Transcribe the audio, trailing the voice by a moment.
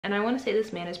And I want to say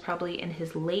this man is probably in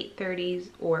his late 30s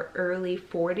or early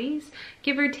 40s,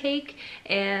 give or take.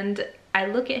 And I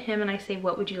look at him and I say,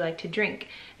 "What would you like to drink?"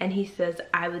 And he says,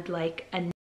 "I would like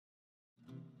a..."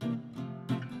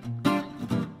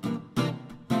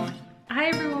 Hi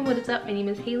everyone, what is up? My name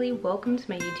is Haley. Welcome to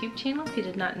my YouTube channel. If you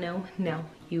did not know, now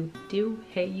you do.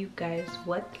 Hey you guys,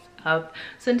 what's up?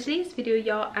 So in today's video,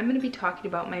 y'all, I'm going to be talking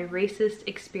about my racist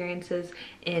experiences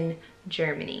in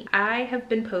Germany. I have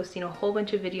been posting a whole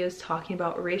bunch of videos talking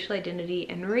about racial identity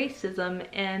and racism,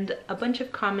 and a bunch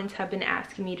of comments have been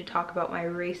asking me to talk about my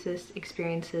racist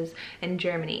experiences in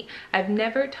Germany. I've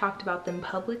never talked about them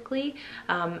publicly.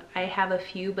 I have a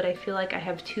few, but I feel like I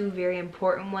have two very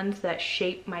important ones that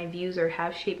shape my views or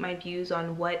have shaped my views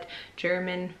on what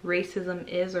German racism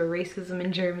is or racism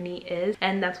in Germany is,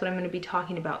 and that's what I'm going to be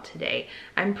talking about today.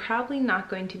 I'm probably not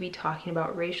going to be talking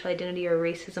about racial identity or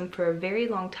racism for a very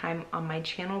long time on my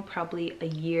channel, probably a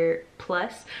year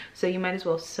plus, so you might as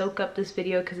well soak up this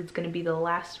video because it's going to be the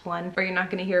last one, or you're not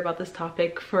going to hear about this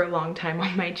topic for a long time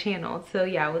on my channel. So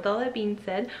yeah, with all that being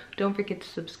said, don't forget to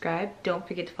subscribe, don't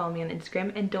forget to follow me on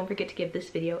Instagram, and don't forget to give this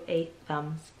video a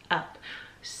thumbs up.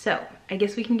 So I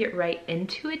guess we can get right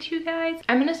into it, you guys.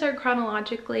 I'm gonna start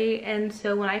chronologically. And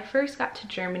so when I first got to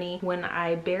Germany, when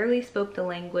I barely spoke the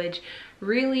language,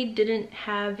 really didn't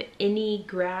have any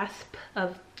grasp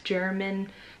of German,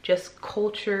 just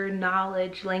culture,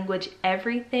 knowledge, language,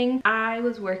 everything, I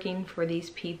was working for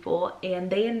these people and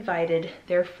they invited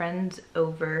their friends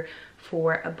over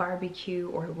for a barbecue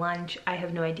or lunch. I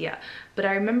have no idea, but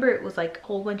I remember it was like a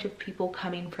whole bunch of people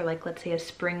coming for, like, let's say a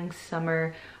spring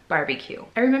summer barbecue.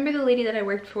 I remember the lady that I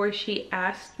worked for, she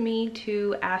asked me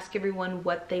to ask everyone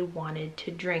what they wanted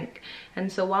to drink. And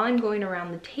so while I'm going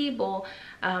around the table,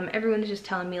 everyone's just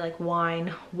telling me like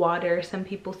wine, water. Some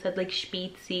people said like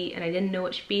Spezi, and I didn't know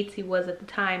what Spezi was at the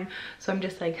time. So I'm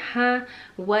just like, huh,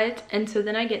 what? And so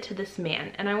then I get to this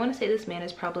man, and I want to say this man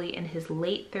is probably in his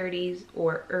late 30s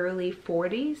or early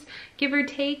 40s, give or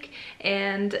take.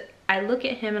 And I look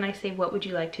at him and I say, "What would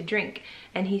you like to drink?"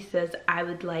 And he says, "I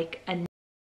would like a..."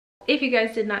 If you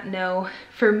guys did not know,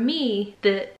 for me,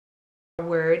 the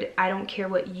word, I don't care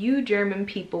what you German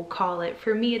people call it,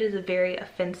 for me it is a very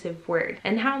offensive word.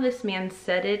 And how this man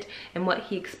said it and what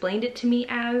he explained it to me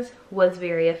as was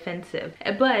very offensive.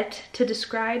 But to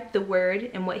describe the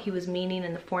word and what he was meaning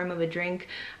in the form of a drink,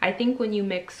 I think when you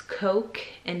mix Coke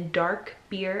and dark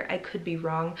beer, I could be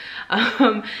wrong,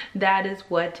 that is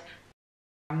what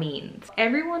means.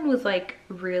 Everyone was like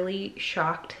really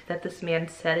shocked that this man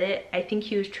said it. I think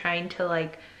he was trying to,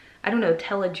 like, I don't know,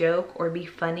 tell a joke or be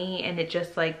funny, and it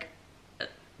just like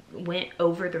went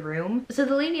over the room. So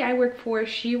the lady I work for,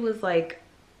 she was like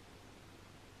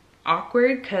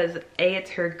awkward because A,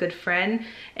 it's her good friend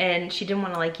and she didn't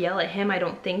want to like yell at him, I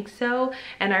don't think so.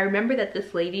 And I remember that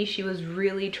this lady, she was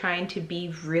really trying to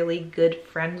be really good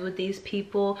friends with these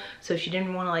people, so she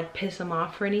didn't want to like piss them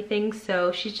off or anything.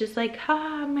 So she's just like,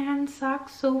 "Ha, man, sag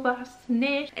sowas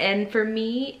nicht." And for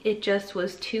me, it just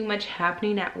was too much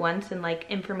happening at once and like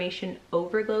information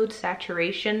overload,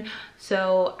 saturation,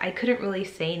 so I couldn't really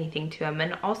say anything to him.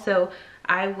 And also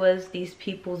I was these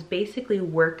people's basically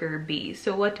worker bee.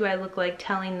 So what do I look like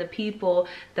telling the people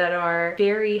that are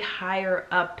very higher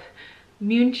up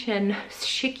München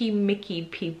schickimicki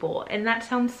people? And that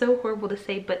sounds so horrible to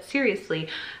say, but seriously,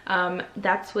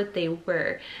 that's what they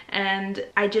were. And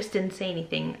I just didn't say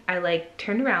anything. I like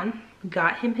turned around,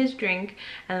 got him his drink,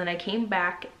 and then I came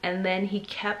back, and then he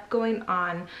kept going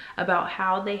on about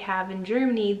how they have in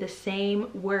Germany the same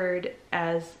word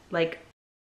as like,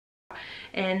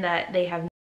 and that they have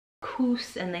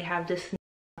Kuss and they have this,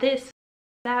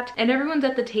 that, and everyone's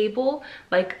at the table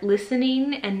like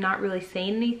listening and not really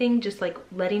saying anything, just like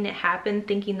letting it happen,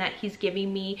 thinking that he's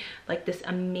giving me like this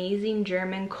amazing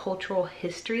German cultural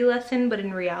history lesson, but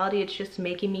in reality it's just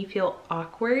making me feel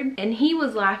awkward. And he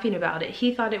was laughing about it.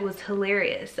 He thought it was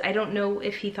hilarious. I don't know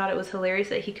if he thought it was hilarious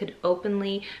that he could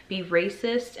openly be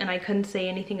racist and I couldn't say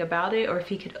anything about it, or if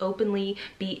he could openly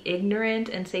be ignorant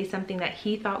and say something that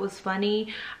he thought was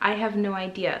funny. I have no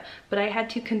idea, but I had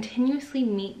to continuously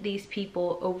meet these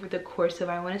people over the course of,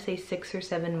 I want to say 6 or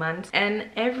 7 months, and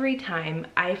every time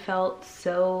I felt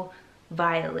so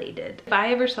violated. If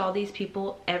I ever saw these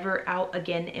people ever out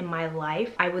again in my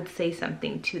life, I would say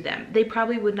something to them. They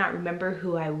probably would not remember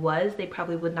who I was, they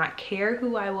probably would not care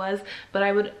who I was, but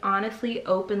I would honestly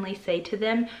openly say to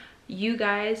them, "You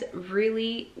guys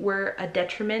really were a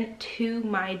detriment to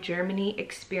my Germany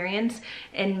experience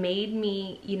and made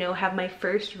me, you know, have my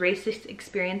first racist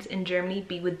experience in Germany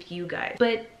be with you guys."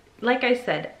 But like I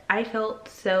said, I felt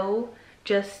so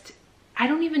just I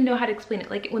don't even know how to explain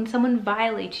it. Like when someone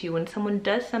violates you, when someone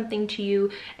does something to you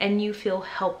and you feel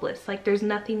helpless, like there's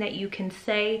nothing that you can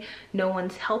say, no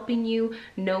one's helping you,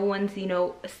 no one's, you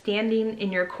know, standing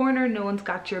in your corner, no one's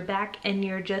got your back, and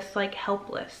you're just like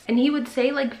helpless. And he would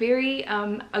say like very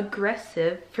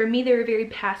aggressive, for me they were very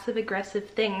passive aggressive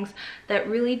things that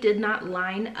really did not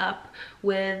line up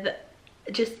with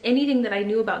just anything that I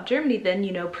knew about Germany then,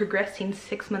 you know, progressing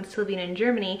 6 months living in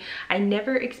Germany. I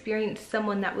never experienced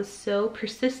someone that was so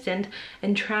persistent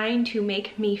and trying to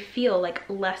make me feel like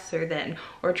lesser than,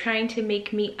 or trying to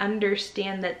make me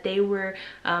understand that they were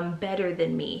better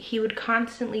than me. He would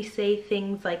constantly say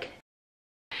things like,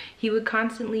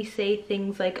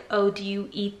 oh, do you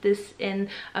eat this in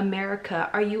America?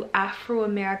 Are you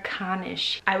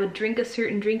Afro-Americanish? I would drink a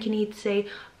certain drink and he'd say,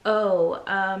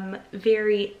 oh,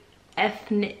 very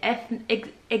exotish.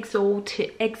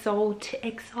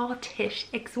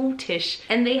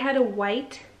 And they had a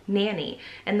white nanny,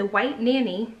 and the white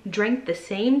nanny drank the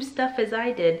same stuff as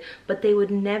I did, but they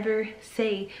would never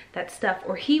say that stuff,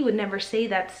 or he would never say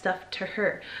that stuff to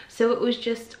her. So it was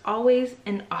just always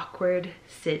an awkward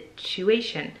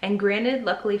situation. And granted,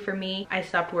 luckily for me, I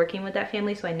stopped working with that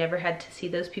family, so I never had to see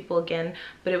those people again,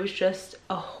 but it was just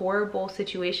a horrible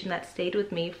situation that stayed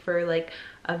with me for like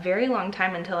a very long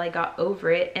time until I got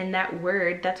over it. And that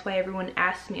word, that's why everyone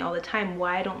asks me all the time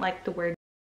why I don't like the word,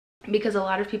 because a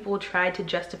lot of people will try to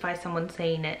justify someone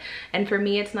saying it. And for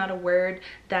me, it's not a word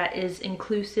that is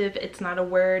inclusive. It's not a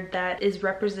word that is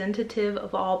representative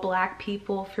of all Black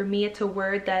people. For me, it's a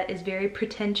word that is very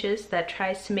pretentious, that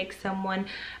tries to make someone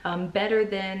better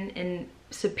than and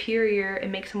superior and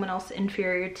make someone else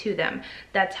inferior to them.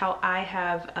 That's how I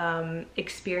have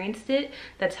experienced it.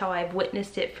 That's how I've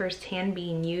witnessed it firsthand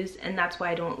being used, and that's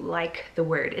why I don't like the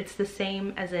word. It's the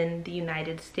same as in the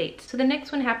United States. So the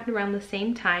next one happened around the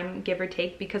same time, give or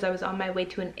take, because I was on my way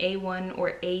to an A1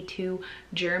 or A2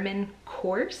 German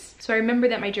course. So I remember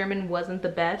that my German wasn't the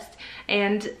best.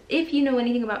 And if you know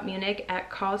anything about Munich, at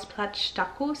Karlsplatz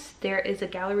Stachus, there is a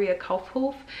Galeria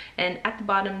Kaufhof, and at the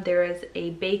bottom there is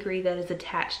a bakery that is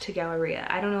attached to Galleria.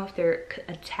 I don't know if they're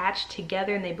attached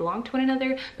together and they belong to one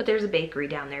another, but there's a bakery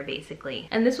down there basically.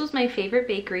 And this was my favorite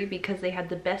bakery because they had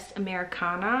the best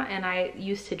Americana, and I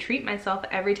used to treat myself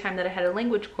every time that I had a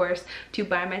language course to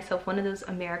buy myself one of those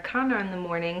Americana in the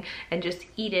morning and just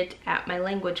eat it at my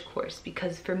language course,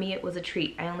 because for me it was a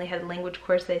treat. I only had a language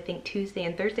course I think Tuesday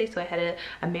and Thursday, so I had an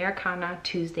Americana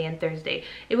Tuesday and Thursday.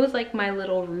 It was like my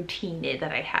little routine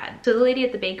that I had. So the lady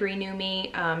at the bakery knew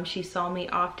me. She saw me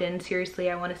often. Seriously,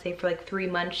 I want to say for like 3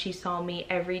 months she saw me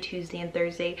every Tuesday and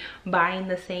Thursday buying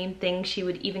the same thing. She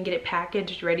would even get it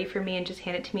packaged ready for me and just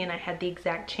hand it to me, and I had the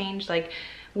exact change. Like,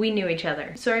 we knew each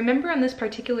other. So I remember on this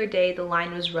particular day the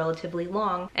line was relatively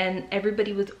long and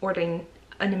everybody was ordering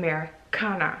an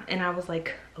Americana, and I was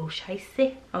like, oh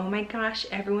scheisse, oh my gosh,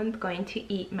 everyone's going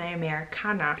to eat my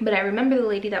Americana. But I remember the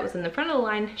lady that was in the front of the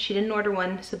line, she didn't order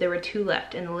one, so there were 2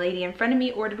 left, and the lady in front of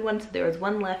me ordered one, so there was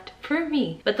 1 left for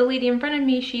me. But the lady in front of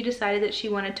me, she decided that she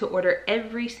wanted to order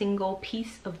every single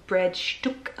piece of bread,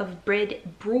 Stück of bread,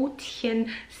 Brotchen,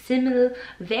 Simmel,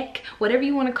 Weg, whatever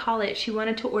you want to call it. She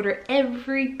wanted to order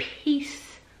every piece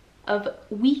of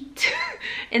wheat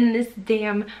in this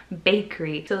damn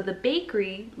bakery. So the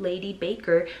bakery lady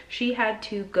baker, she had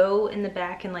to go in the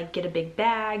back and like get a big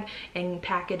bag and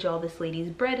package all this lady's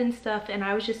bread and stuff, and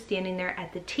I was just standing there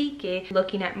at the tike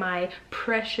looking at my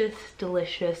precious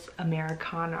delicious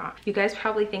Americana. You guys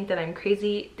probably think that I'm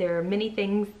crazy. There are many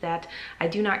things that I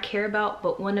do not care about,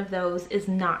 but one of those is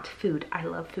not food. I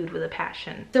love food with a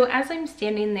passion. So as I'm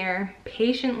standing there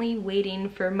patiently waiting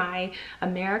for my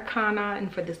Americana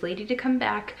and for this lady to come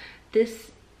back,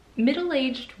 this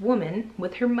middle-aged woman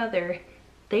with her mother,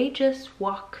 they just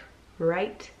walk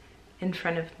right in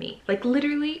front of me. Like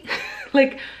literally,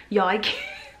 like y'all, I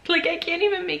can't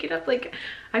even make it up. Like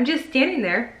I'm just standing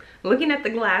there looking at the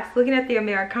glass, looking at the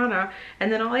Americana,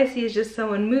 and then all I see is just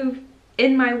someone move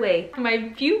in my way. My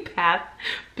view path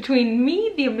between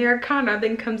me, the Americana,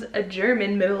 then comes a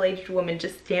German middle-aged woman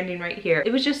just standing right here.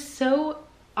 It was just so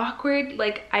awkward.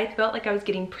 Like I felt like I was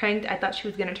getting pranked. I thought she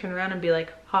was gonna turn around and be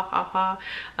like ha ha ha,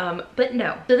 but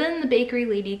no. So then the bakery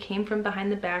lady came from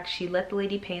behind the back, she let the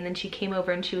lady pay, and then she came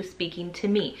over and she was speaking to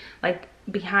me like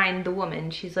behind the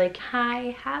woman. She's like,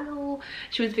 hi, hello.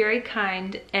 She was very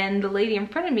kind, and the lady in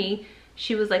front of me,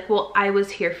 she was like, well, I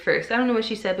was here first. I don't know what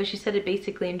she said, but she said it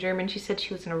basically in German. She said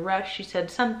she was in a rush. She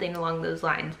said something along those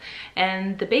lines,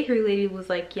 and the bakery lady was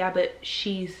like, yeah, but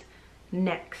she's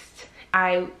next.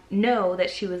 I know that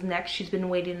she was next. She's been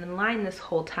waiting in line this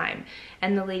whole time.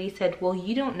 And the lady said, well,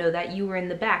 you don't know that, you were in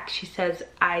the back. She says,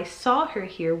 I saw her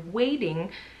here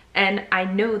waiting And I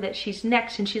know that she's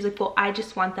next, and she's like, well, I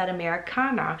just want that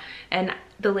Americana. And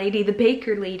the lady, the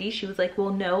baker lady, she was like,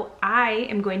 well, no, I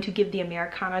am going to give the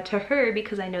Americana to her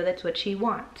because I know that's what she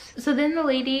wants. So then the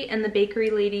lady and the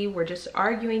bakery lady were just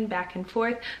arguing back and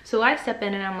forth. So I step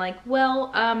in and I'm like,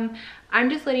 well, I'm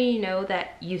just letting you know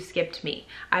that you skipped me.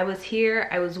 I was here,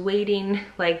 I was waiting,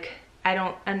 like, I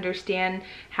don't understand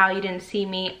how you didn't see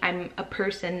me. I'm a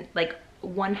person like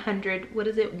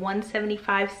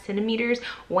 175 centimeters,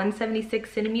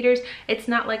 176 centimeters. It's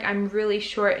not like I'm really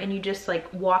short and you just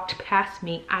like walked past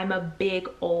me. I'm a big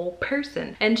old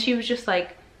person. And she was just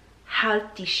like,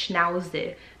 halt die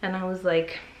Schnauze. And I was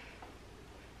like,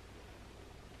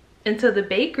 and so the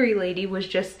bakery lady was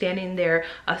just standing there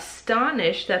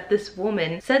astonished that this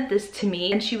woman said this to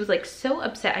me, and she was like so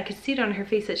upset. I could see it on her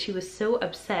face that she was so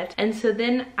upset. And so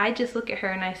then I just look at her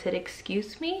and I said,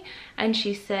 excuse me? And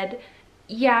she said,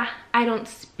 yeah, I don't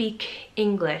speak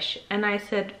English. And I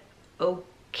said,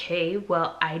 okay,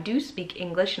 well, I do speak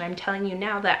English, and I'm telling you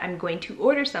now that I'm going to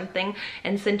order something,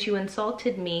 and since you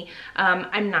insulted me,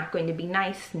 I'm not going to be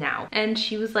nice now. And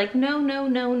she was like, no, no,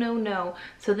 no, no, no.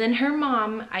 So then her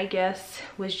mom, I guess,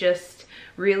 was just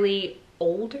really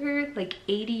older, like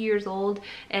 80 years old,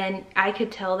 and I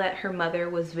could tell that her mother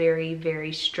was very,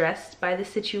 very stressed by the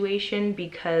situation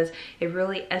because it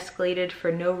really escalated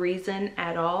for no reason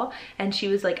at all. And she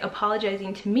was like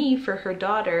apologizing to me for her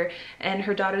daughter, and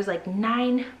her daughter's like,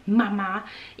 nein, Mama,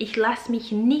 ich lass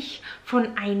mich nicht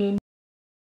von einer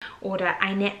oder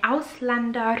eine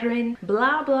Ausländerin,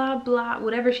 blah, blah, blah,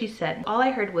 whatever she said. All I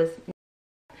heard was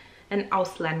an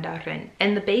Ausländerin.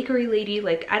 And the bakery lady,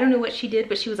 like, I don't know what she did,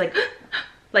 but she was like,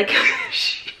 like,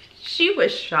 she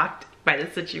was shocked by the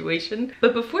situation.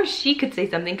 But before she could say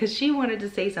something, because she wanted to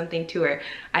say something to her,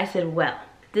 I said, well,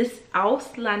 this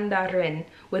Ausländerin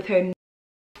with her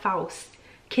Faust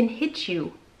can hit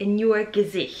you in your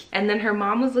Gesicht. And then her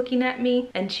mom was looking at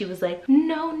me and she was like,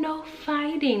 no, no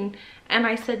fighting. And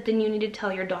I said, then you need to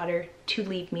tell your daughter to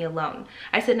leave me alone.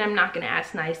 I said, I'm not gonna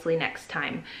ask nicely next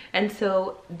time. And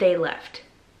so they left,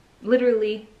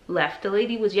 literally left. The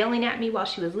lady was yelling at me while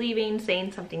she was leaving,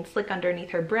 saying something slick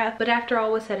underneath her breath. But after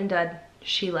all was said and done,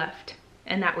 she left,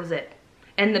 and that was it.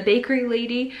 And the bakery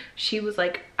lady, she was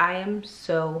like, I am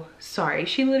so sorry.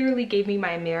 She literally gave me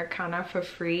my Americana for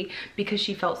free because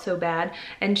she felt so bad.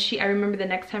 And I remember the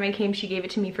next time I came, she gave it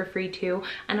to me for free too.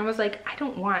 And I was like, I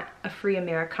don't want a free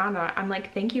Americana. I'm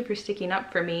like, thank you for sticking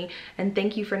up for me. And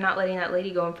thank you for not letting that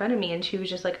lady go in front of me. And she was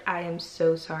just like, I am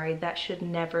so sorry. That should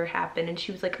never happen. And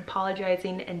she was like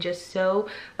apologizing and just so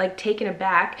like taken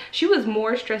aback. She was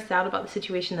more stressed out about the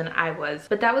situation than I was.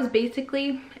 But that was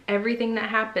basically everything that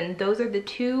happened. Those are the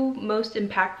two most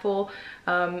impactful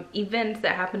events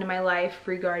that happened in my life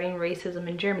regarding racism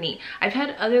in Germany. I've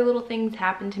had other little things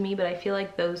happen to me, but I feel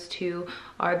like those two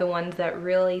are the ones that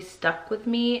really stuck with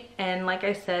me. And like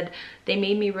I said, they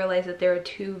made me realize that there are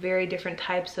two very different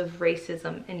types of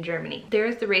racism in Germany.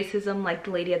 There's the racism like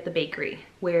the lady at the bakery,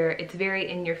 where it's very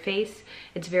in your face,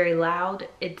 it's very loud,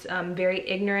 it's very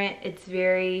ignorant, it's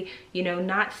very, you know,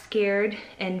 not scared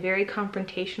and very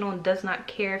confrontational and does not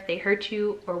care if they hurt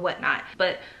you or whatnot.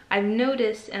 But I've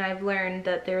noticed and I've learned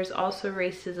that there's also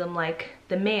racism like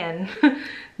the man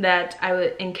that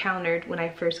I encountered when I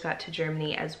first got to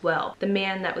Germany as well. The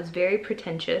man that was very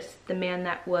pretentious, the man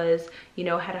that was, you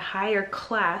know, had a higher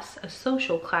class, a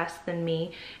social class than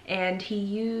me, and he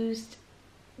used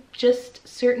just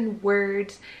certain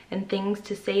words and things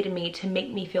to say to me to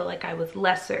make me feel like I was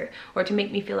lesser or to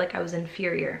make me feel like I was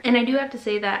inferior. And I do have to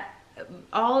say that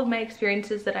all of my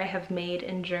experiences that I have made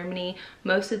in Germany,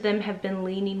 most of them have been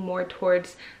leaning more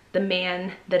towards the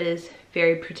man that is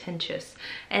very pretentious.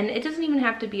 And it doesn't even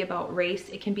have to be about race,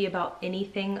 it can be about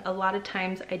anything. A lot of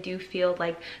times I do feel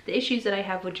like the issues that I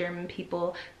have with German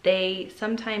people, they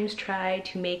sometimes try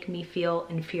to make me feel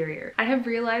inferior. I have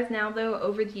realized now though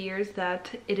over the years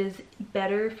that it is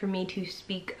better for me to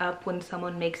speak up when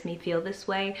someone makes me feel this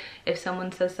way. If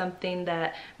someone says something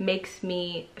that makes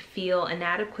me feel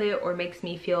inadequate or makes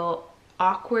me feel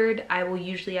awkward, I will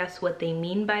usually ask what they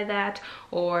mean by that,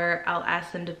 or I'll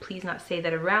ask them to please not say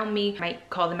that around me. I might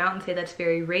call them out and say that's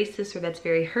very racist or that's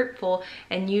very hurtful,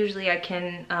 and usually I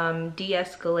can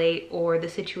de-escalate, or the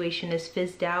situation is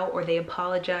fizzed out, or they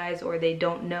apologize, or they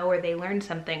don't know, or they learn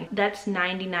something. That's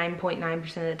 99.9%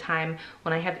 of the time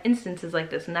when I have instances like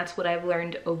this, and that's what I've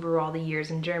learned over all the years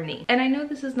in Germany. And I know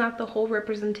this is not the whole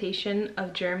representation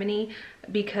of Germany.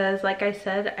 because like I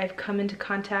said, I've come into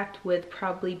contact with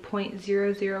probably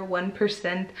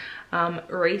 0.001%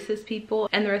 racist people,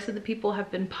 and the rest of the people have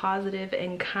been positive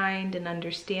and kind and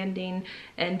understanding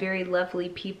and very lovely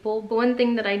people. But one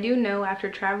thing that I do know after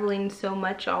traveling so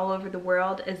much all over the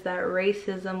world is that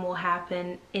racism will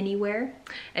happen anywhere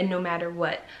and no matter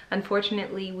what.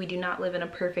 Unfortunately, we do not live in a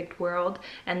perfect world,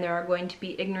 and there are going to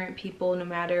be ignorant people no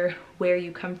matter where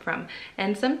you come from.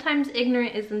 And sometimes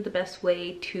ignorant isn't the best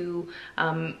way to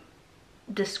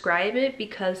describe it,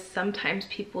 because sometimes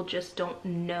people just don't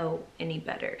know any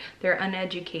better. They're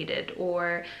uneducated,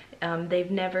 or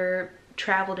they've never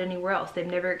traveled anywhere else. They've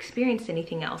never experienced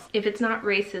anything else. If it's not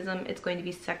racism, it's going to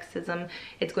be sexism,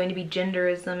 it's going to be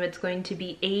genderism, it's going to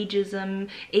be ageism,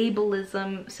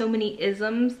 ableism, so many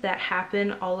isms that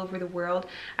happen all over the world.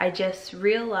 I just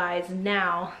realize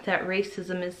now that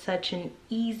racism is such an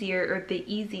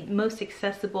most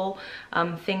accessible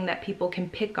thing that people can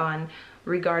pick on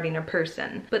regarding a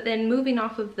person. But then moving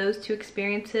off of those two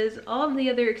experiences, all of the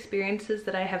other experiences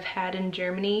that I have had in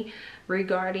Germany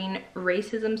regarding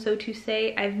racism, so to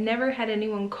say, I've never had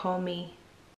anyone call me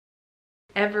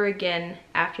ever again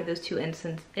after those two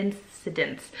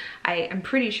incidents. I am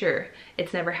pretty sure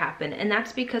it's never happened, and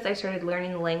that's because I started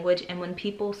learning the language, and when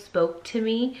people spoke to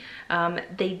me,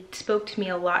 they spoke to me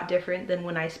a lot different than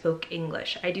when I spoke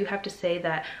English. I do have to say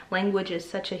that language is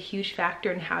such a huge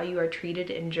factor in how you are treated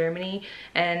in Germany,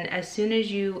 and as soon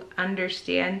as you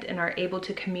understand and are able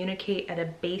to communicate at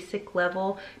a basic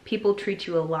level, people treat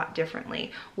you a lot differently,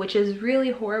 which is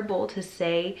really horrible to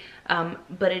say,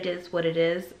 but it is what it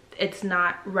is. It's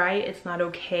not right, it's not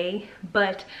okay,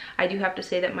 but I do have to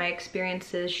say that my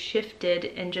experiences shifted,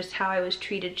 and just how I was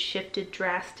treated shifted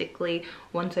drastically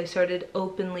once I started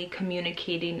openly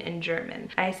communicating in German.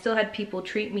 I still had people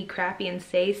treat me crappy and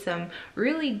say some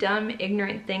really dumb,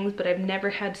 ignorant things, but I've never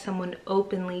had someone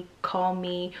openly call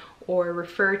me or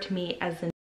refer to me as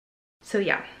an. So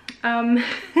yeah,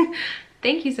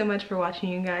 thank you so much for watching,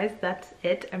 you guys. That's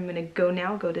it. I'm gonna go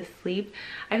now, go to sleep.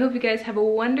 I hope you guys have a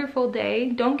wonderful day.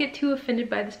 Don't get too offended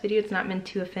by this video. It's not meant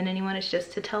to offend anyone. It's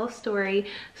just to tell a story.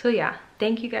 So yeah,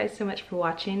 thank you guys so much for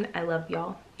watching. I love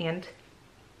y'all, and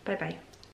bye-bye.